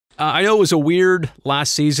I know it was a weird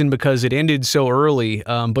last season because it ended so early,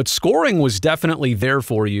 but scoring was definitely there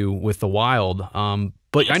for you with the Wild.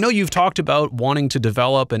 But I know you've talked about wanting to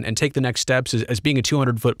develop and take the next steps as being a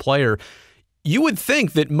 200-foot player. You would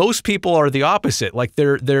think that most people are the opposite. Like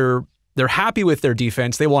they're happy with their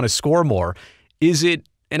defense. They want to score more. Is it,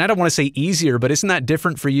 and I don't want to say easier, but isn't that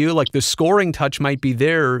different for you? Like the scoring touch might be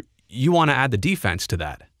there. You want to add the defense to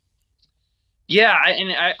that. Yeah,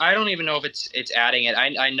 I don't even know if it's adding it.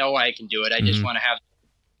 I know I can do it. I just want to have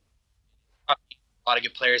a lot of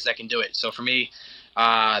good players that can do it. So for me,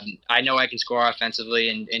 I know I can score offensively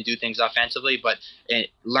and do things offensively, but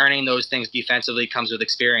learning those things defensively comes with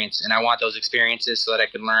experience, and I want those experiences so that I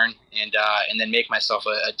can learn and then make myself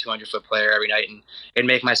a 200-foot player every night and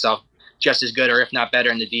make myself just as good, or if not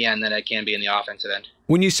better, in the D end than I can be in the offensive end.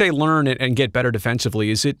 When you say learn and get better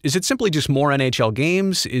defensively, is it simply just more NHL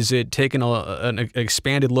games? Is it taking an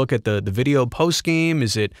expanded look at the video post game?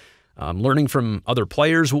 Is it learning from other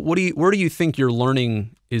players? Where do you think your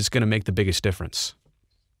learning is going to make the biggest difference?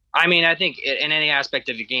 I mean, I think in any aspect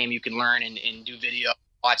of the game, you can learn and do video,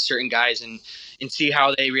 watch certain guys and see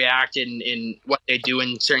how they react and what they do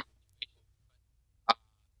in certain.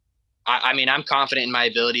 I mean, I'm confident in my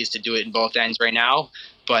abilities to do it in both ends right now,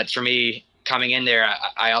 but for me, coming in there,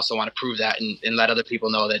 I also want to prove that and let other people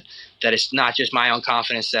know that it's not just my own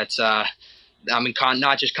confidence. That's I'm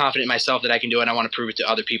not just confident in myself that I can do it. I want to prove it to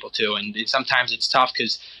other people too. And sometimes it's tough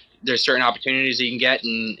because there's certain opportunities that you can get,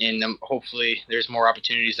 and hopefully there's more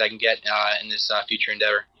opportunities I can get in this future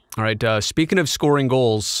endeavor. All right. Speaking of scoring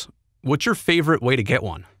goals, what's your favorite way to get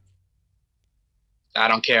one? I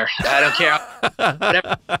don't care. I don't care.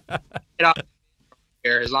 Whatever.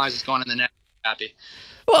 As long as it's going in the net, I'm happy.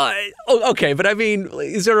 Well, okay, but I mean,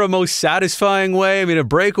 is there a most satisfying way? I mean, a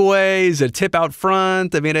breakaway, is it a tip out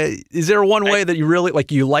front? I mean, is there one way that you really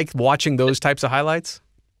like watching those types of highlights?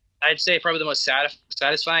 I'd say probably the most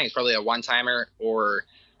satisfying is probably a one-timer or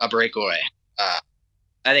a breakaway. I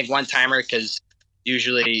think one-timer because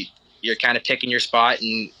usually you're kind of picking your spot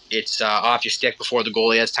and it's off your stick before the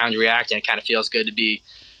goalie has time to react, and it kind of feels good to be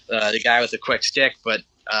the guy with a quick stick. But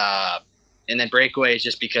and then breakaway is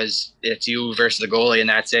just because it's you versus the goalie, and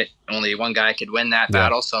that's it. Only one guy could win that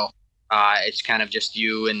battle, so it's kind of just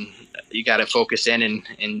you, and you got to focus in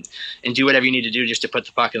and do whatever you need to do just to put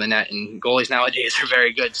the puck in the net. And goalies nowadays are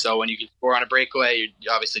very good, so when you can score on a breakaway,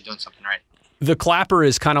 you're obviously doing something right. The clapper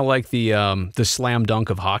is kind of like the slam dunk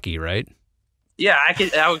of hockey, right? Yeah, I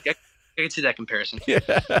could see that comparison. Yeah.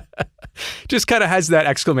 Just kind of has that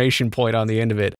exclamation point on the end of it.